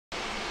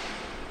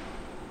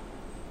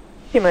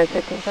T-minus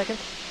 15 seconds.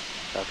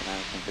 Falcon 9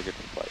 configured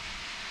for flight.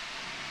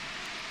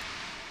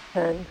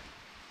 10,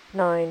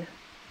 9,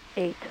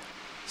 8,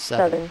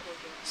 7,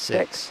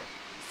 6,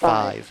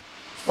 5,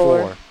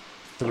 4,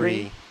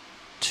 3,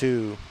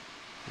 2,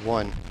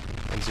 1,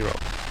 and 0.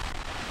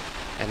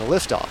 And the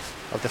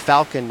liftoff of the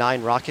Falcon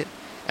 9 rocket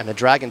and the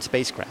Dragon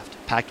spacecraft,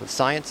 packed with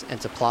science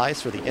and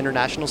supplies for the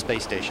International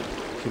Space Station,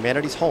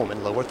 humanity's home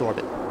in low Earth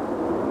orbit.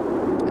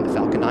 And the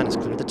Falcon 9 has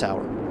cleared the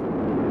tower.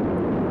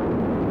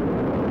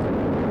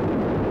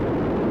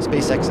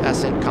 SpaceX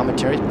ascent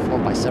commentary is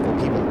performed by several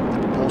people.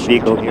 The propulsion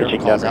engineer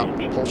calls out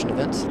propulsion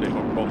events. The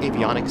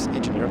avionics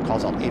engineer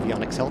calls out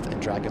avionics health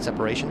and Dragon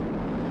separation.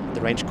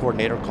 The range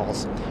coordinator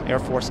calls Air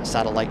Force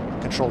satellite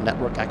control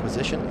network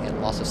acquisition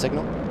and loss of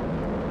signal.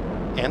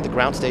 And the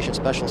ground station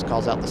specialist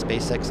calls out the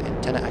SpaceX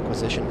antenna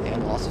acquisition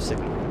and loss of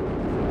signal.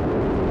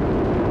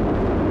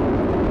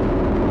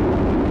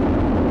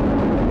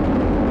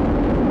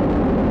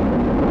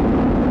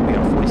 We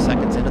are 40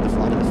 seconds into the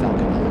flight of the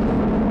Falcon 9.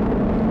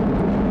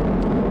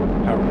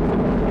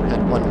 At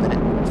 1 minute,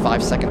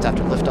 5 seconds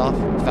after liftoff,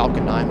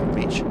 Falcon 9 will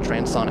reach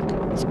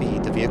transonic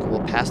speed. The vehicle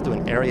will pass through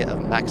an area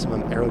of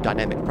maximum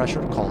aerodynamic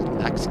pressure called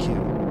max Q.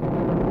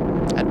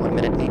 At 1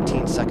 minute,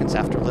 18 seconds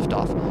after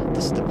liftoff,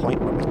 this is the point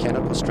where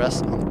mechanical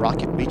stress on the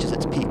rocket reaches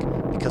its peak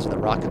because of the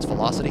rocket's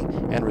velocity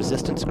and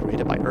resistance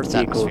created by Earth's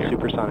atmosphere.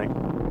 Supersonic.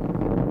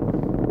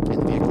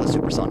 And the vehicle is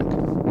supersonic.